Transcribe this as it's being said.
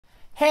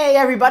Hey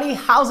everybody,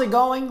 how's it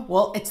going?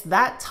 Well, it's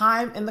that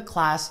time in the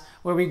class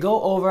where we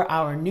go over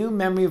our new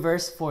memory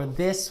verse for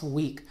this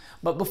week.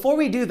 But before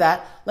we do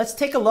that, let's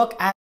take a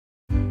look at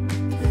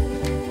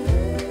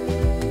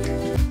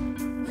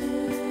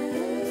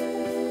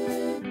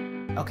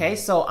Okay,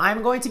 so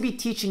I'm going to be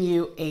teaching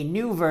you a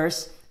new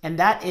verse, and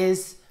that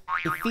is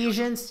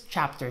Ephesians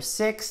chapter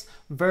 6,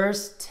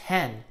 verse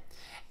 10.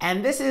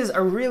 And this is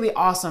a really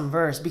awesome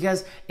verse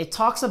because it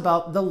talks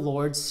about the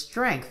Lord's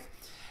strength.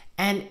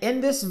 And in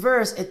this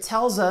verse, it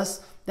tells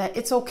us that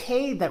it's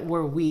okay that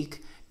we're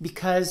weak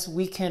because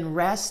we can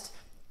rest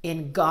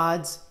in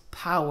God's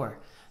power.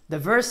 The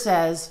verse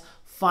says,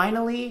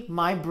 "Finally,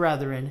 my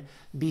brethren,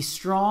 be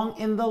strong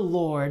in the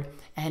Lord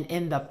and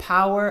in the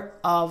power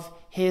of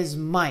his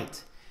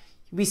might."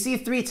 We see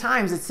 3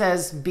 times it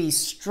says, be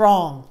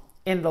strong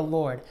in the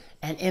Lord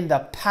and in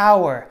the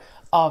power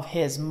of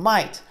his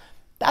might.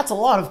 That's a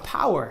lot of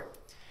power.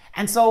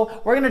 And so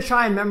we're going to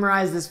try and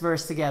memorize this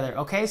verse together,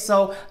 okay?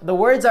 So the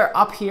words are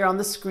up here on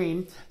the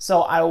screen,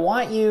 so I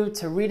want you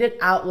to read it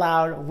out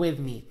loud with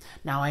me.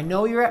 Now, I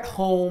know you're at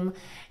home,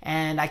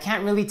 and I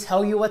can't really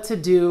tell you what to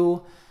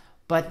do,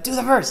 but do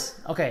the verse.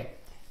 Okay,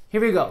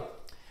 here we go.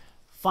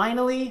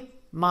 "Finally,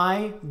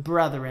 my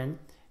brethren,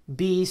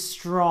 be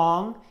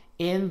strong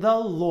in the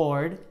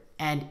Lord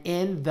and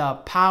in the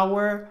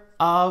power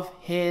of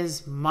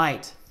his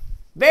might."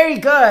 Very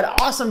good.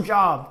 Awesome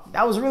job.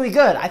 That was really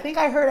good. I think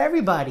I heard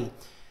everybody.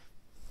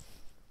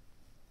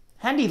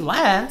 Handy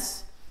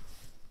Lance,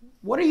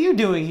 what are you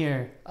doing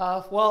here?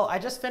 Well, I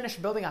just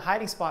finished building a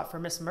hiding spot for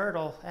Miss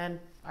Myrtle, and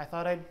I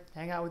thought I'd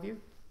hang out with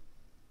you.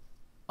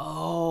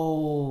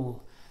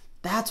 Oh,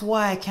 that's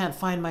why I can't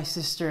find my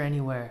sister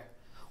anywhere.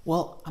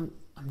 Well,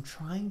 I'm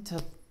trying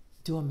to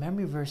do a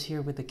memory verse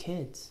here with the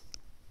kids.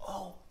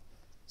 Oh,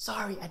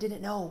 sorry, I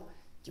didn't know.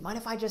 Do you mind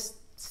if I just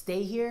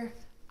stay here?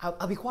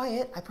 I'll be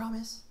quiet, I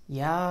promise.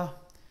 Yeah.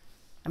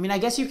 I mean, I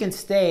guess you can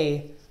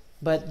stay,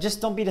 but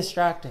just don't be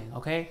distracting,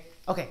 okay?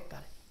 Okay, got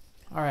it.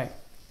 All right.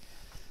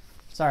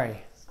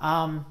 Sorry.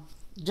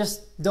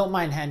 Just don't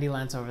mind Handy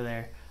Lance over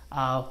there.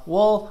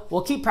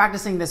 We'll keep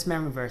practicing this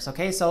memory verse,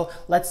 okay? So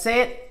let's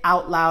say it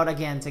out loud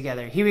again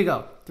together. Here we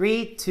go.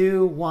 3,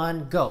 2,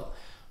 1, go.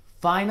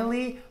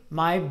 "Finally,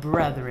 my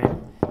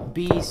brethren,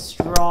 be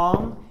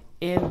strong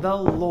in the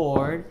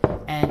Lord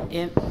and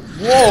in..."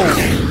 Whoa!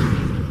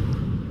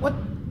 What?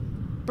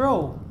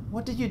 Bro,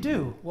 what did you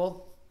do?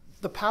 Well,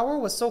 the power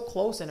was so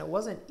close and it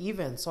wasn't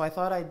even, so I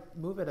thought I'd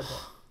move it a bit.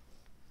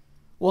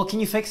 Well, can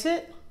you fix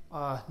it?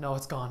 No,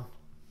 it's gone.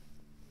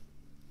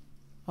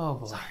 Oh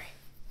boy. Sorry.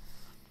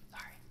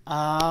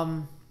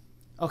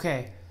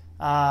 Okay.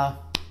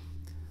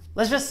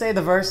 Let's just say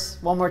the verse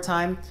one more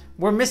time.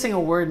 We're missing a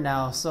word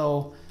now,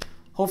 so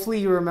hopefully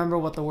you remember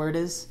what the word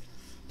is.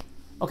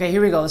 Okay,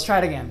 here we go. Let's try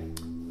it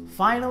again.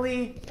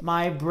 "Finally,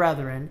 my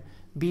brethren,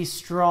 be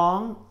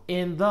strong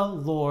in the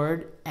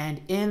Lord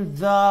and in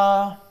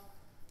the..."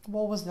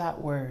 What was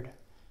that word?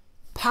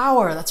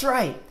 Power. That's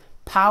right.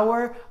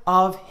 Power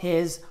of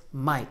his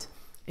might.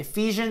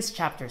 Ephesians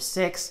chapter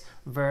 6,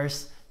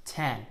 verse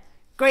 10.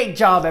 Great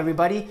job,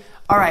 everybody.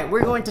 All right,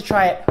 we're going to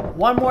try it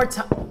one more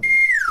time.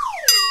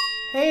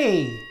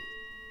 Hey,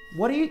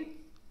 what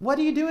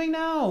are you doing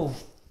now?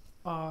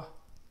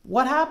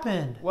 What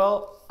happened?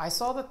 Well, I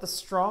saw that the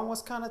strong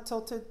was kind of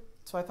tilted,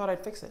 so I thought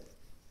I'd fix it.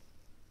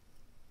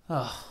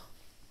 Oh.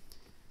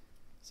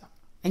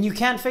 And you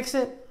can't fix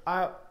it?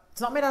 It's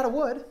not made out of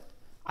wood.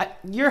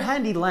 You're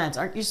Handy Lance.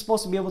 Aren't you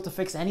supposed to be able to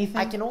fix anything?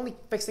 I can only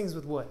fix things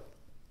with wood.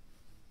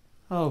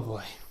 Oh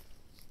boy.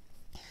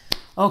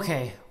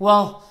 Okay,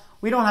 well,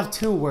 we don't have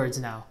 2 words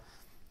now.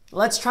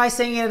 Let's try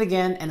saying it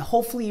again, and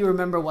hopefully you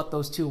remember what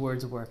those 2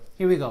 words were.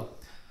 Here we go.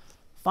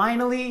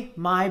 "Finally,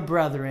 my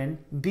brethren,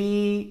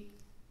 be..."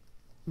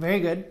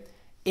 Very good.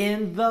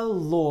 "In the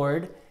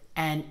Lord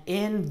and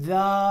in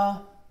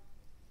the..."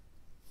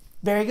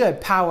 Very good.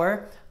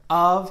 "Power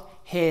of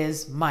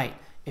his might."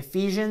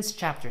 Ephesians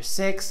chapter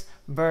 6,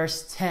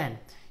 verse 10.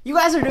 You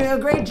guys are doing a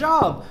great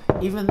job,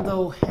 even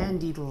though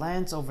Handy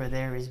Lance over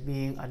there is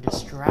being a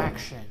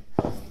distraction.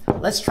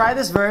 Let's try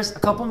this verse a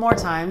couple more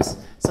times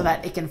so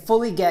that it can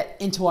fully get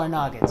into our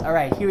noggins. All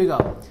right, here we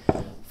go.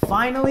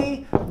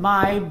 "Finally,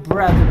 my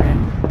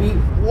brethren, be..."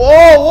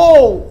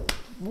 Whoa!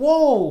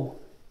 Whoa!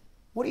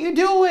 What are you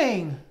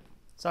doing?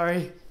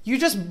 Sorry. You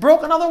just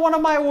broke another one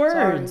of my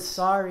words.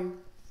 Sorry,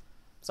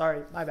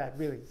 my bad,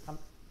 really.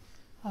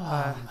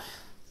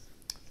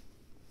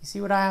 You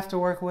see what I have to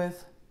work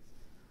with?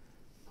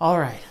 All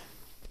right.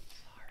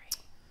 Sorry.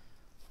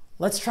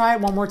 Let's try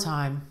it one more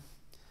time.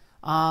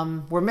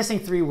 We're missing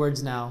 3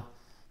 words now.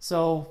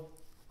 So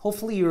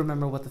hopefully you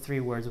remember what the 3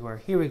 words were.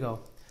 Here we go.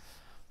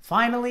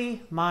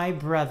 "Finally, my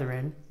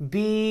brethren,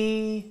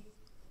 be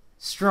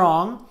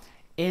strong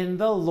in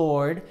the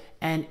Lord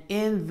and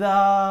in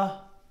the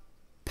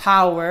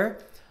power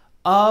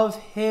of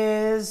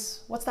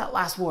his..." What's that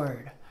last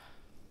word?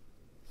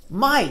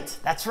 Might.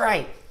 That's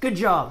right. Good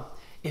job.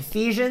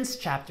 Ephesians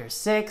chapter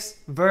 6,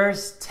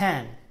 verse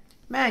 10.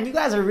 Man, you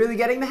guys are really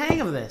getting the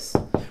hang of this.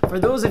 For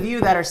those of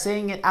you that are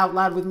saying it out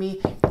loud with me,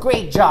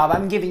 Great job.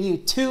 I'm giving you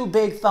 2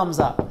 big thumbs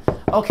up.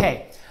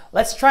 Okay,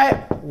 let's try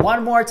it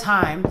one more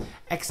time,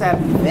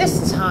 except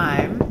this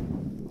time...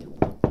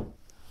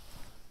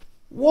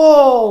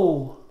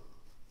 Whoa!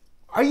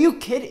 Are you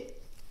kidding?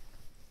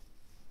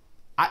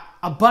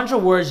 A bunch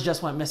of words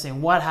just went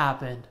missing. What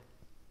happened?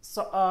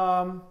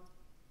 So,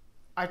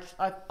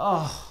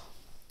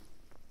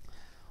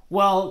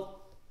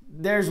 well,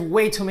 there's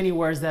way too many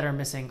words that are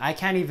missing. I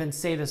can't even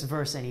say this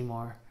verse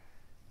anymore.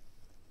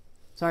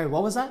 Sorry,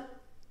 what was that?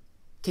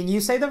 Can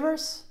you say the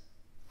verse?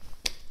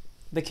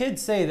 The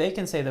kids say they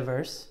can say the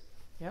verse.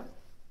 Yeah.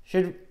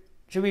 Should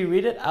we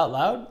read it out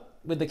loud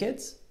with the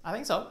kids? I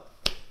think so.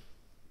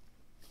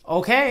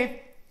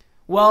 Okay.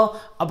 Well,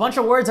 a bunch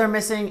of words are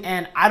missing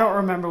and I don't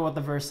remember what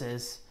the verse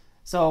is.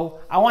 So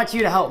I want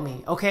you to help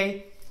me,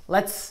 okay?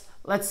 Let's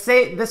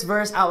say this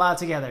verse out loud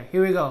together.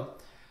 Here we go.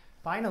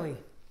 Finally.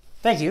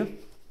 Thank you.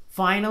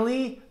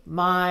 Finally,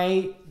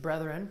 my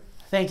brethren.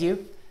 Thank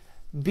you.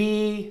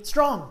 Be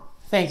strong.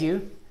 Thank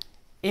you.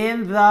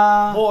 In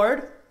the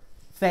Lord.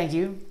 Thank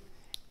you.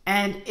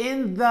 And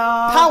in the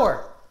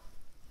power.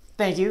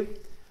 Thank you.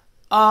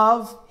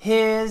 Of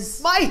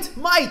his might.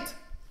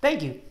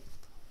 Thank you.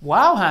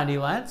 Wow, Handy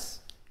Lance.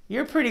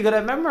 You're pretty good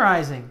at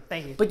memorizing.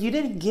 Thank you. But you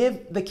didn't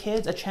give the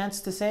kids a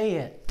chance to say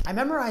it. I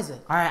memorize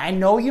it. All right, I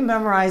know you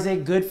memorize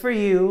it. Good for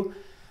you.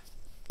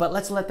 But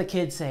let's let the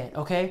kids say it,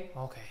 okay?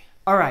 Okay.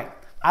 All right.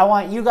 I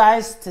want you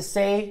guys to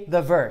say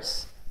the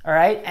verse. All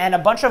right? And a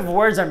bunch of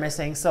words are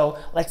missing, so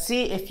let's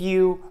see if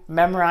you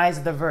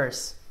memorize the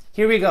verse.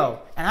 Here we go.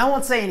 And I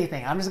won't say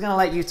anything. I'm just going to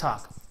let you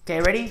talk. Okay,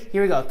 ready?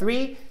 Here we go.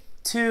 3,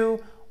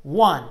 2,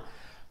 1.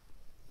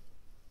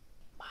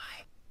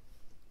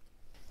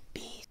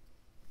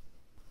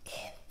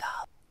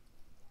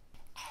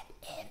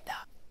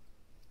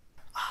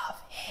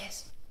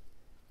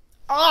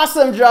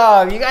 Awesome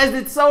job! You guys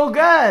did so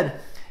good!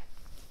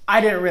 I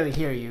didn't really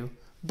hear you,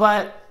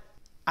 but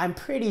I'm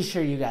pretty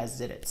sure you guys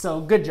did it, so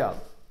good job.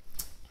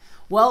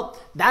 Well,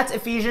 that's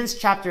Ephesians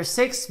chapter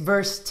 6,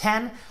 verse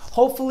 10.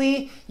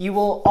 Hopefully, you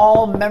will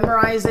all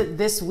memorize it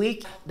this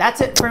week.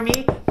 That's it for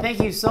me. Thank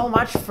you so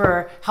much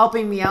for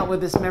helping me out with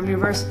this memory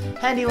verse.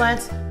 Handy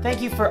Lance,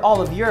 thank you for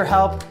all of your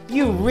help.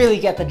 You really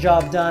get the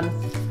job done.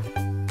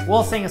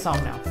 We'll sing a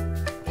song now.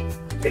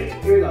 Here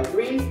we go.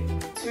 3,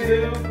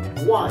 2,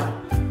 1.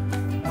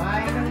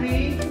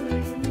 Finally,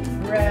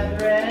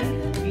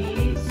 brethren,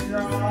 be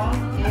strong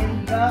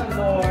in the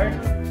Lord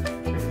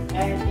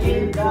and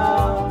in the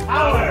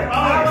power.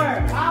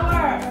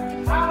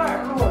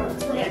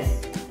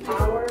 Yes,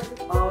 power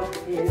of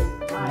his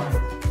might.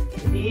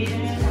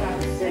 Ephesians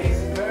chapter 6,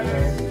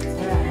 verse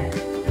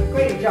 10.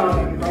 Great job,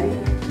 everybody.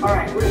 All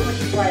right, we're going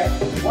to try it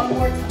one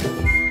more time.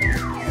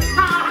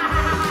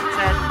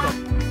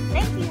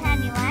 Thank you,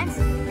 Handy Lance.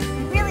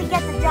 You really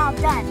get the job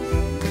done.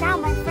 Now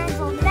my friends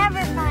will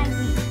never find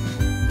me.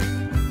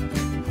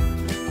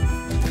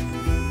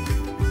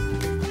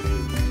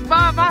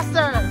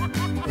 Faster!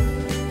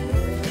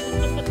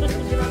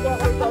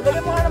 Dali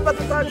mo hanap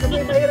patutan kasi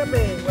mahirap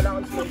eh. Wala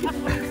akong space.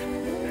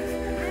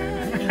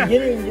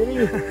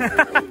 Injury.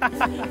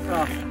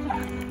 Oh.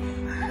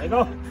 There you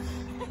go.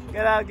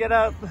 Get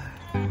up.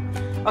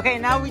 Okay,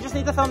 now we just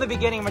need to film the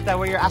beginning, Marta,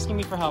 where you're asking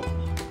me for help.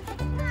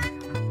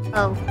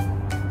 Oh.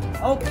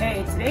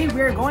 Okay, today we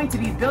are going to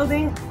be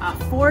building a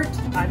fort.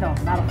 No,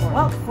 not a fort.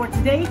 Well, for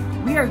today,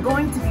 we are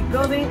going to be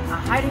building a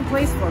hiding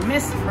place for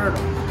Miss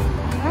Myrtle.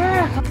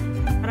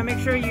 Gotta make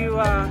sure you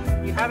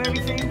have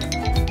everything.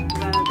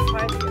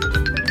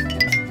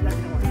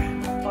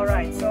 All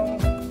right, so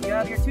you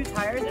have your 2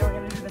 tires, and we're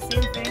gonna do the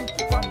same thing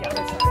on the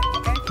other side.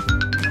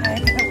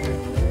 Okay?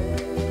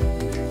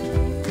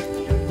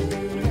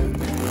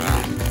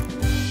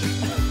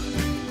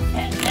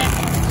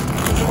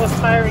 It's the most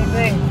tiring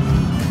thing.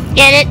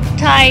 Get it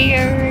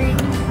tiring.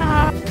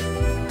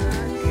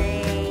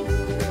 Okay.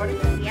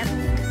 Yep.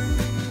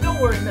 Don't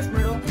worry, Miss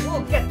Myrtle.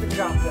 We'll get the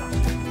job done.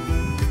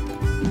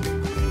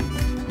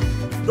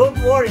 Don't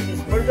worry,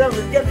 Miss Myrtle.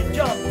 We'll get the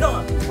job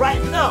done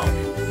right now.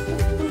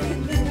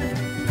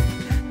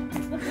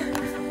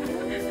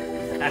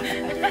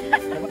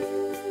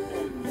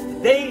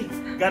 Today,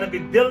 gonna be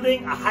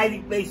building a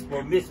hiding place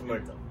for Miss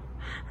Myrtle.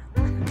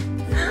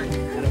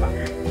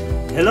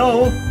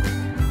 Hello?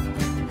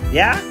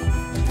 Yeah?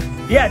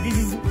 Yeah, this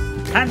is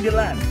Handy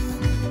Lance.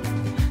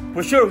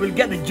 For sure, we'll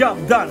get the job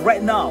done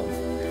right now.